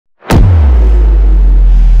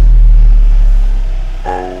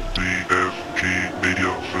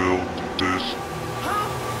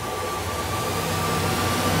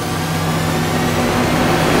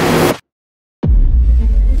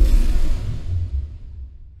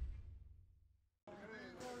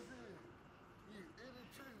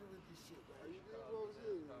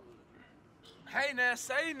Hey, now,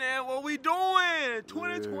 say now, what we doing?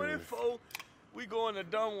 2024. We going the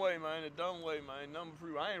dumb way, man. The dumb way, man. Number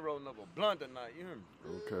 3. I ain't rolling up a blunt tonight. You hear me?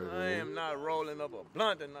 Okay. I am not rolling up a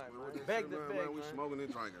blunt tonight, man. Back to back, man. We smoking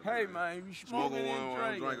and drinking. Hey, man, we smoking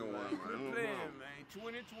and drinking, man. Quit playing, man.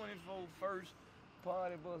 2024 first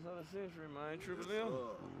party bus of the century, man. Triple M.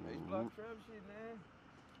 H-Block trap shit, man.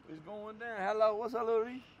 It's going down. Hello, what's up, Lil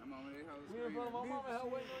Reese? I'm on there. We in front of my mama, how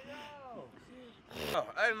waiting on y'all. Oh,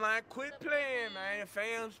 hey, man, quit playing, man.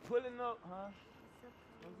 Fans pulling up, huh?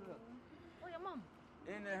 What's up? Where your mama?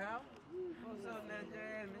 In the house? What's up, that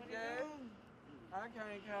Jazz? I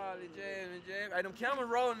can't call it Jazz. Hey, them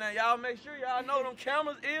cameras rolling now. Y'all make sure y'all know them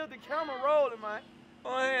cameras is the camera rolling, man.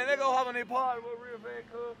 Go ahead, they go hop on their party with real bad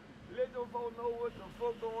cuz. Let them folks know what the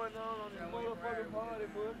fuck going on this motherfucking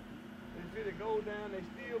party, bud. They finna go down, they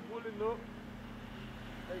still pulling up.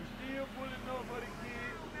 They still pulling up for the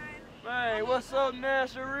kids. Man, what's up,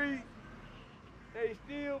 Nasserie? They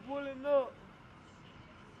still pulling up.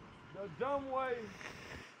 The dumb way.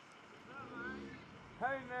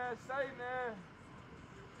 Hey, now, say now.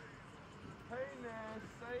 Hey, now,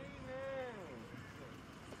 say now.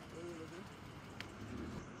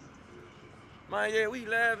 Man, yeah, we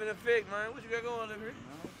live in effect, man. What you got going up here?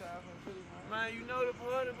 Man, you know the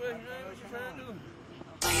party, but you know what you trying to do.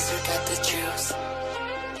 Laser got the juice.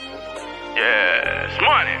 Yeah, it's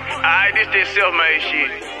money. Alright, this self-made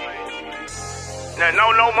shit. Now,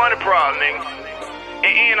 no money problem, nigga.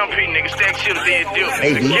 And NMP, nigga, stack shit a bit different.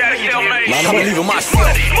 Hey, yeah, self-made shit. I'm leaving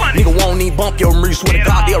myself. Nigga won't even bump your ring. Swear to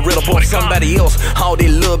God, they'll riddle for somebody else. All that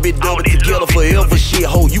little bit double together forever. Shit,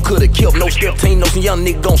 ho, you could've killed. No step team, no some young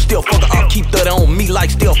nigga gon' steal. Fuck up, keep 30 on me like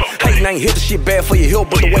stealth. Hatin' ain't hit the shit bad for your health,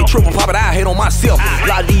 but the way triple pop it, I hate on myself. A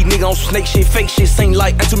lot of these niggas on snake shit, fake shit, seem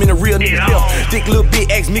like ain't too many real niggas left. Thick little bit,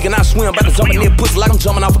 ask me can I swim? About to jump in there pussy like I'm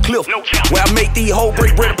jumping off a cliff. Where I make these whole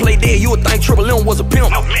break bread and play dead, you would think Triple M was a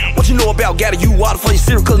pimp. What you know about gather you water for your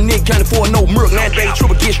cereal, cause nigga can't afford no milk. Nowadays,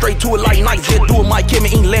 Triple get straight to it like Nike, just do it, Mike Kim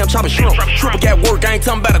and eat lamb, chopping shrimp. Triple got work, I ain't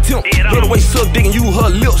talking about a temp. Little way suck digging, use her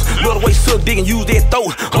lips. Little way suck digging, use that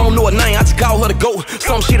throat. I don't know her name, I just call her the goat.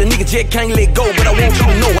 Some shit a nigga just can't let go, but I want you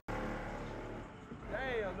to know.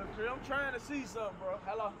 Damn, look, I'm trying to see something, bro.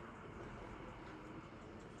 Hello.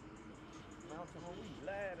 We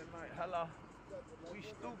live tonight. Hello. We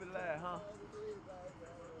stupid live, huh?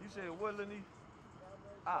 You said what, Lenny?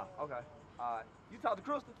 Ah, okay. Alright. You talk to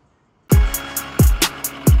Crystal?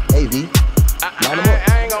 Hey, V. I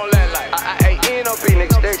ain't gonna let like I ain't no be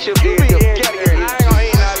nigga stack shit dead. Get out here. I ain't gonna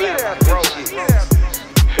eat all that bro shit.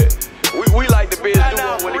 We like the biz do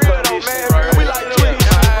when it comes to this shit, right? We like the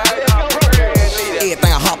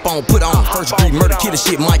everything I hop on, put on. First degree murder, kid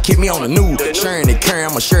shit might keep me on the news. Sharing and carrying,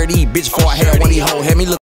 I'ma share these bitch before I had one of these hoes had me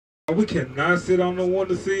look. We cannot sit on the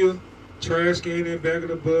windowsill, trash can in the back of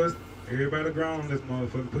the bus. Everybody grown on this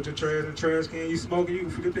motherfucker. Put your trash in the trash can. You smoking, you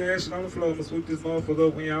can flip the ashes on the floor. I'ma sweep this motherfucker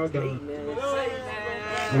up when y'all done.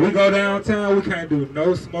 When we go downtown, we can't do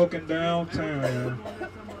no smoking downtown.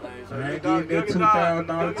 I ain't getting that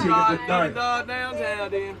 $2,000 ticket tonight.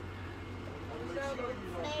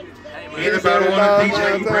 Anybody want a DJ,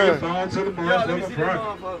 you bring your phone to the motherfucking front.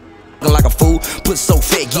 Like a fool, put so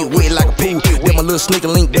fat, get wet like a pool. That my little sneaker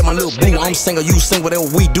link, that my little boo. I'm single, you sing, whatever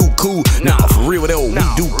we do, cool. Nah, for real, whatever we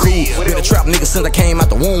do, cool. Been a trap nigga since I came out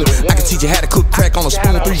the womb. I can teach you how to cook crack on a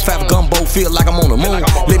spoon. 3-5 gumbo, feel like I'm on the moon.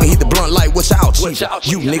 Let me hit the blunt like what y'all cheap.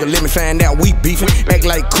 You nigga, let me find out we beefing. Act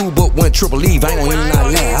like cool, but when triple leave, I ain't gonna even not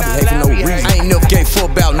lie. I be having no reason. I ain't never gave fuck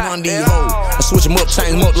about none of these hoes. I switch them up,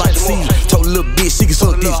 change them up like the season. Told a little bitch she can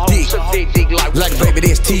suck this dick. Like a baby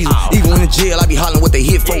that's teasing. Even in jail, I be hollering what they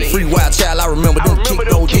hit for. Free wild child, I remember them kick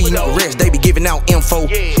OD. The rest, they be giving out info.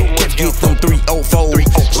 Can't get them 304.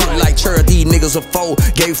 Shit like church, these niggas a foe.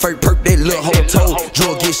 Gave fake perk, that little hoe toe.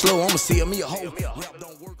 Drug get slow, I'ma sell me a hoe. Rap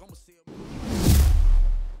don't work, I'ma sell.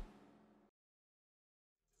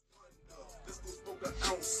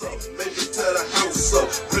 Make it to the house up.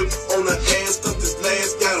 Grip on her ass, cause this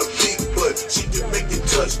last got a big butt. She can make it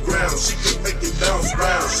touch ground, she can make it bounce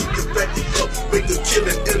round, she can back it up, make a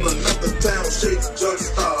killing in another town. Shake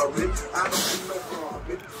just starring. I don't see no harm.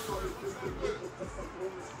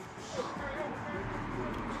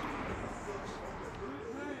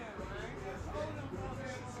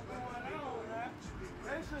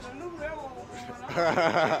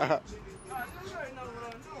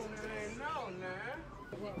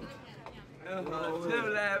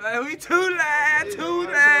 We too loud.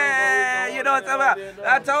 You know what I'm talking about?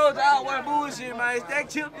 I told y'all what bullshit, man. Stack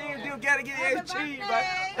chip things, you gotta get that cheese, man.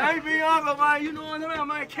 Thank me, uncle, man. You know what I'm talking about,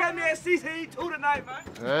 man. Catch me at CC2 tonight, man.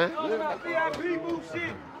 You know what I'm talking about? VIP booth shit.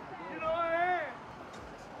 You know what I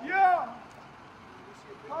mean? Yeah.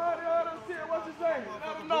 Party on the shit, what you say?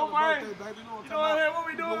 Let them know, man. You know what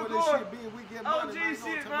we doing for? OG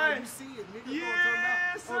shit, man.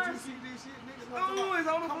 Yes, sir. Ooh, it's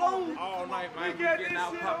on the floor. All night, man. We getting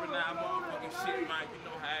out popping out motherfucking shit, man. You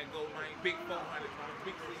know how it go, man. Big 400,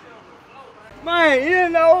 big 300. Man, you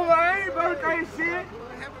know, man. Birthday shit.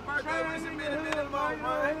 Happy birthday, man. It's been a minute, man.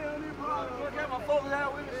 Look at my folks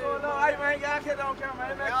out with me so long. Hey, man, y'all catch on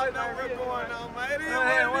camera, man. Y'all know what's going on, man. It is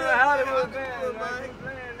What the Hollywood band, man.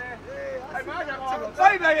 Hey, man, I got all the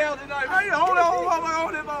birthday out tonight, man. You hold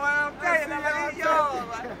on this, man. I'm telling you, man. Y'all,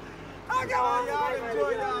 man. I got all y'all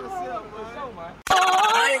enjoy y'all self, man.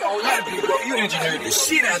 I ain't gonna lie to you, bro. You engineered the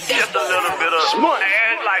shit out there. Just a little bit of smart.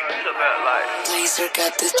 And like this about like. Blazer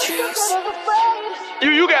got the juice.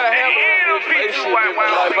 You gotta have a shit.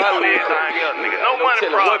 No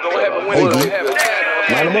money problem.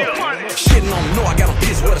 Shitting on no, I got a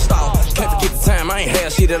bitch with a stall. Can't forget the time I ain't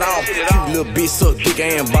had shit at all. Cute little bitch suck dick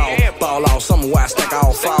and ball. Ball off, something why I stack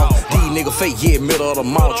all fall. These nigga fake, yeah, middle of the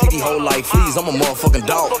mall. Treat these whole life fleas, I'm a motherfucking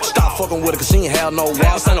dog. Stop fucking with her cause she ain't have no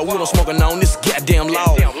walls. Ain't no weed, I'm smoking on this goddamn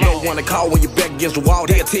law. No one to call when you're back against the wall.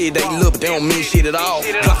 They'll tell you they love, but they don't mean shit at all.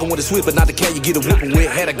 Glockin' with a switch, but not the can you get a whippin' with.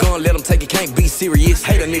 Had a gun, let them take it, can't be serious.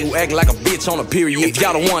 Hate a nigga who act like a bitch on a period. If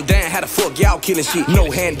y'all the one down, how the fuck y'all killing shit? No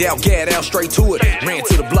handout, gad out straight to it. Ran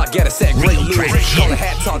to the block, got a sack, Ray Lewis. Call a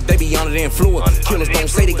hat talk, they be under the influence. Killers don't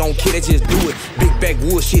say they gon' kill, they just do it. Big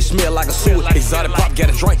backwood shit smell like a sewer. Exotic pop, got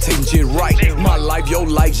a drink, taking shit right. My life, your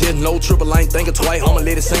life, just no triple, I ain't thinking twice. I'ma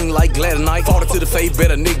let it sing like glad night. Fought it to the face,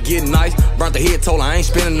 better nigga get nice. Burnt the head, told her I ain't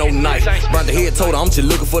spending no night. Burnt the head, told her I'm just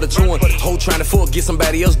looking for the chewing. Hoe trying to fuck, get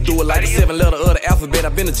somebody else do it. Like the 7 letter of the alphabet, I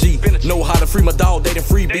been a G. Know how to free my dog, dating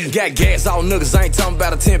free beat. Got gas, all niggas, I ain't talking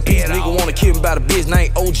about a 10-piece. Nigga wanna kill me about a bitch, I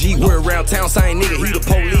ain't OG. We're around town, same nigga, he the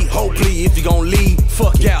police. Hoe plea if you gon' leave.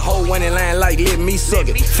 Fuck, got hoe one in line like let me suck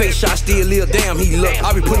it. Face shot still live, damn, he lucky.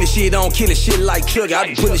 I be putting shit on, killing shit like Chuggy. I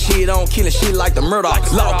be putting shit on, killing shit like the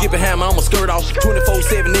Murdoch. Law give a hammer, I'ma skirt off.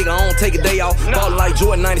 24/7 nigga, I don't take a day off. Ballin' like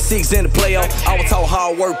Jordan 96 in the playoff. I was taught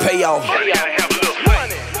hard work pay off. You gotta have a little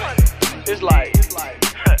money. It's like,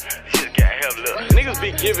 just gotta have a little. Niggas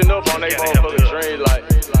be giving up on they motherfucking dream, like,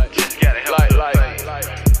 just gotta have like,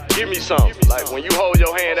 give me something. Like when you hold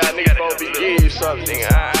your hand out, niggas supposed to be give you something. I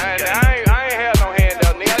ain't had no hand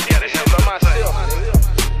out, nigga. I just got shit by myself, nigga.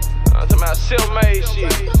 I'm talking about self-made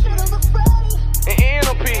shit. And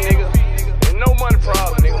NOP, nigga. And no money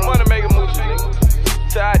problem, nigga. Money make a Moochie,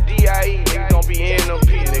 nigga. Tie DIE, nigga. Gonna be NOP,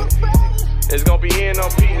 nigga. It's gonna be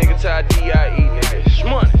NOP, nigga. Tie DIE, nigga. It's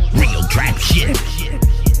money. Real trap shit.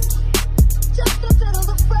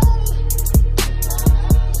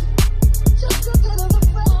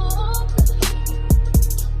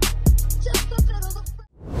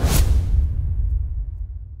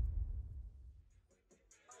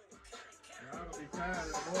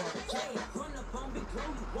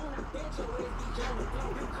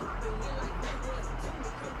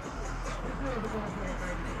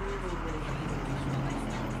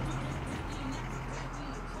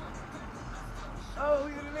 Oh,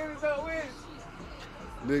 we gonna let it go with.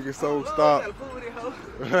 Nigga, so stop.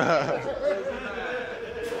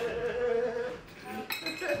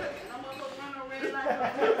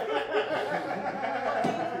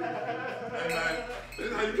 This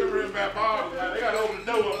is how you come in back bars, man. They gotta open the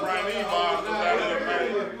door up around these bars. Man,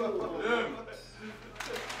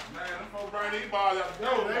 them folks bring these bars out the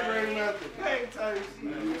door, man. They bring them out the paint type shit.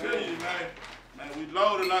 Man, I tell you, man. Man, we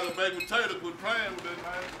loaded like a baked potato. Quit playing with this,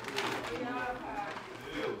 man.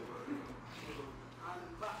 Yeah.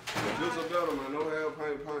 Just a better, man. No hell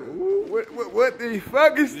paint. Ooh, what the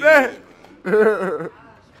fuck is that?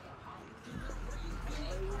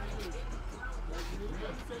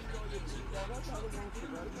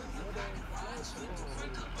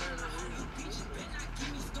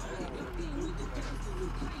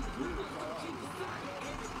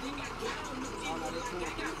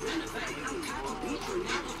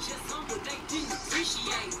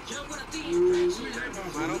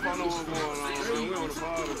 Man, don't follow what's going on, man. We on the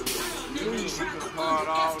party. We can party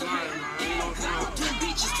all night, man. We on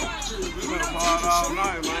the party all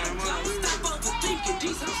night, man.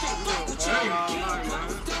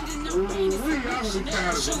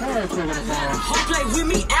 Play with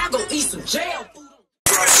me, I go eat some jail food.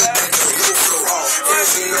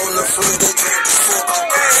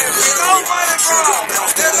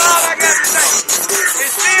 That's all I got to say.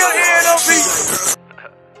 It's still here, no peace.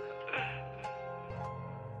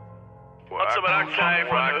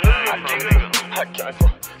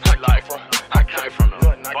 I came from the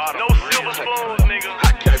bottom. No silver spoons, nigga.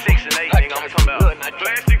 6 and 8, nigga. I'm talking about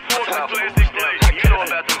plastic forks and plastic plates. You know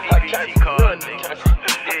about the EBT cards, nigga.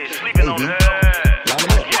 Yeah, sleeping on that.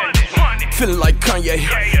 Money.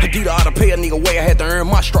 Bandito ought to pay a nigga way, I had to earn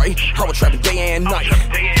my strike. I was trapping day and night.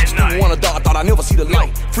 Still want a dog, thought I never see the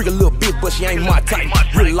light. Freak a little bitch, but she ain't my type.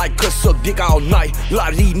 Really like cuss suck dick all night. A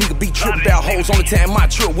lot of these niggas be tripping about hoes on the time my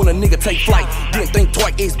trip when a nigga take flight. Didn't think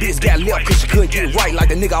twice, ex bitch got left cause she couldn't get it right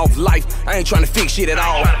like a nigga off life. I ain't trying to fix shit at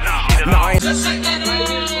all. No, I ain't.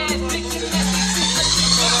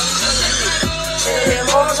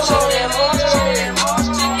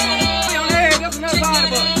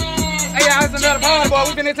 Hey, y'all, it's another party, boy.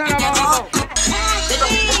 We finna turn up on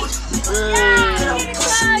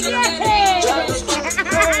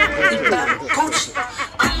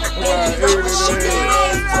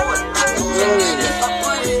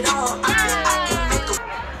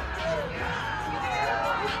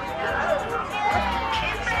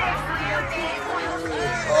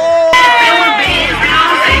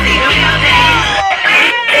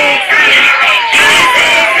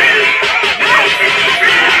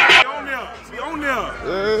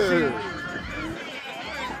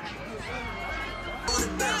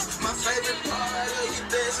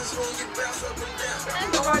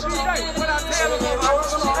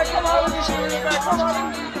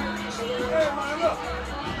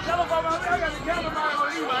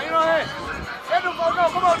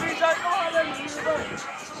Come on, DJ. Come on, let me see.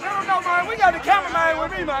 No, man. We got the cameraman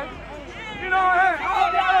with me, man. You know what I'm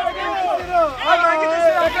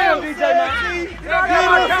saying? DJ, man. You know I got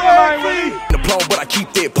my cameraman with me. But I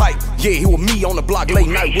keep that pipe. Yeah, it was me on the block late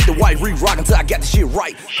night with the white re-rock until I got the shit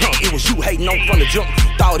right. It was you hating on from the jump.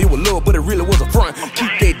 Thought it was love, but it really was a front.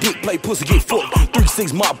 Keep that dick, play pussy, get fucked.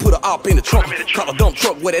 3-6 mob, put her op in the trunk. Call a dump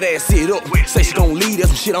truck where that ass sit up. Say she gon' leave, that's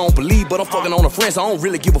some shit I don't believe. But I'm fucking on her friends, so I don't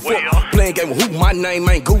really give a fuck. Playing game with who? My name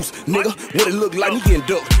ain't Goose, nigga. What it look like, me getting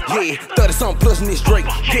ducked. Yeah, 30-something plus in this Drake.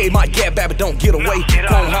 Yeah, my gap baby don't get away.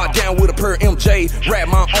 Phone hard down with a per MJ. Rap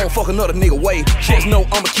my own, fuck another nigga way. Just know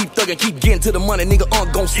I'ma keep thugging, keep getting to the money, nigga.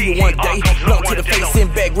 Gon' see you one day. Blunt to the face,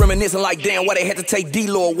 sitting back, reminiscing like damn, why they had to take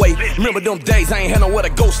D-Lo away. Remember them days, I ain't had nowhere to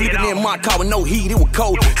go. Sleeping in my car with no heat, it was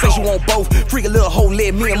cold. Say she want both. Freak a little hoe,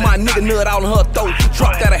 let me and my nigga nut out in her throat.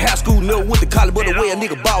 Dropped out of high school, nut with the collar, but the way a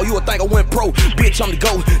nigga ball, you would think I went pro. Bitch, I'm the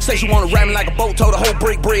GOAT. Say she wanna rap me like a boat, told the whole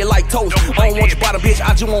break bread like toast. I don't want you bottom, bitch,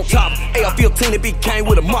 I just want top. AR-15, that bitch came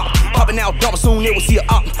with a mop. Popping out double soon, they will see a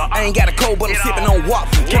op. I ain't got a cold, but I'm sipping on WAP.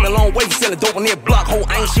 Came a long way from selling dope on that block. Whole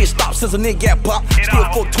ain't shit stopped since a nigga got popped. Still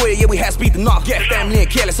fuck 12, yeah, we had speed to knock. Yeah, family in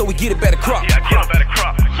Cali, so we get a better crop. Yeah, get a better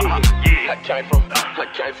crop. I came from, I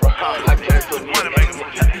came from, I came from, I came from,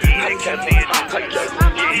 I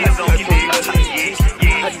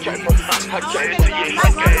came from,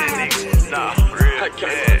 nah, real,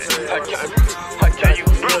 I came, you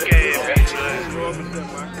broke it,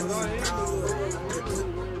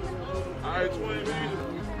 Alright, 20 minutes.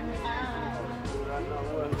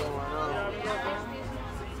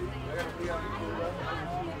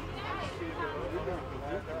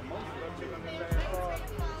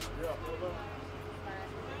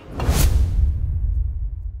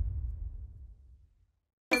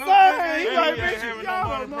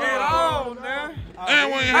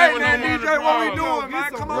 Hey man, DJ, what we doing,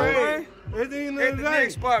 man? Come on, man. It's the end Hit of the the day.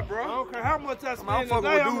 next spot, bro. Okay, how much I spend I'm fucking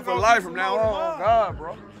with dude for life from now on. God,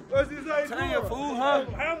 bro. What's he say? Turn your food, huh?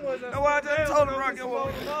 How much No, I just told him, Rock, what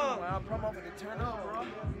we doing. I'm gonna turn up, bro.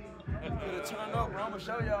 Gonna turn up, bro. I'm gonna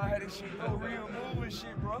show y'all how this shit go. Real movie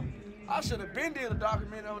shit, bro. I should have been did a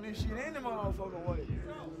documentary on this shit any motherfucking way.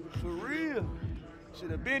 For real.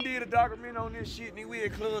 Should have been did a documentary on this shit. Nigga, we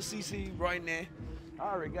at Club CC right now.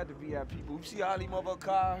 I already got the VIP people. You see all these motherfuckers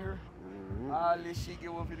car here? All this shit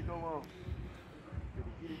get what finna go on.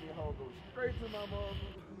 Get in here, go straight to my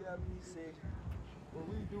motherfucking VIP section. What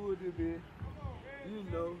we do it this bit, you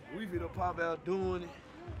know, we finna pop out doing it.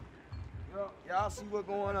 Y'all see what's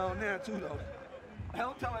going on there too though.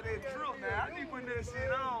 I'm talking about that drill now. I need to put that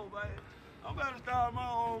shit on, but I'm about to start my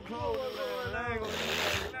own clothes. I ain't gonna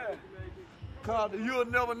do that. Cause you'll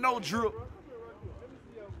never know drip.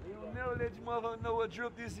 You'll never let your motherfucker know what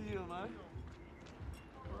drip this is, man.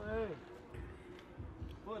 Hey.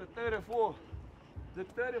 For the 34th. The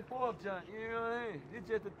 34th, John. You know what I mean? It's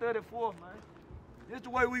just the 34th, man. This the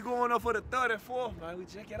way we going up for the 34th, man. We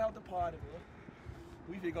check it out the party, bro.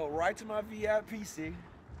 We finna go right to my VIP seat.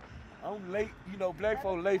 I'm late, you know, black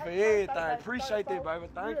folk late for everything. Appreciate that, baby.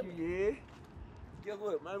 Thank you, yeah. Guess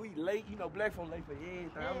what, man? We late, you know, black folk late for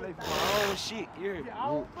everything. I'm late for my own shit, yeah. Man,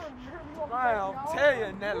 I'm telling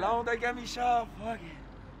you, that long they got me sharp, fuck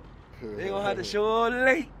it. They gonna have to show up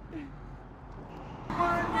late.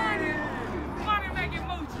 Money making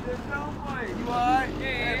Moochie. You alright?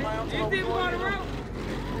 Yeah. You think we on the road?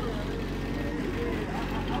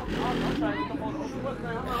 I'm trying to get the phone. I'm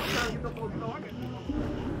trying to get the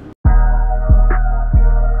phone.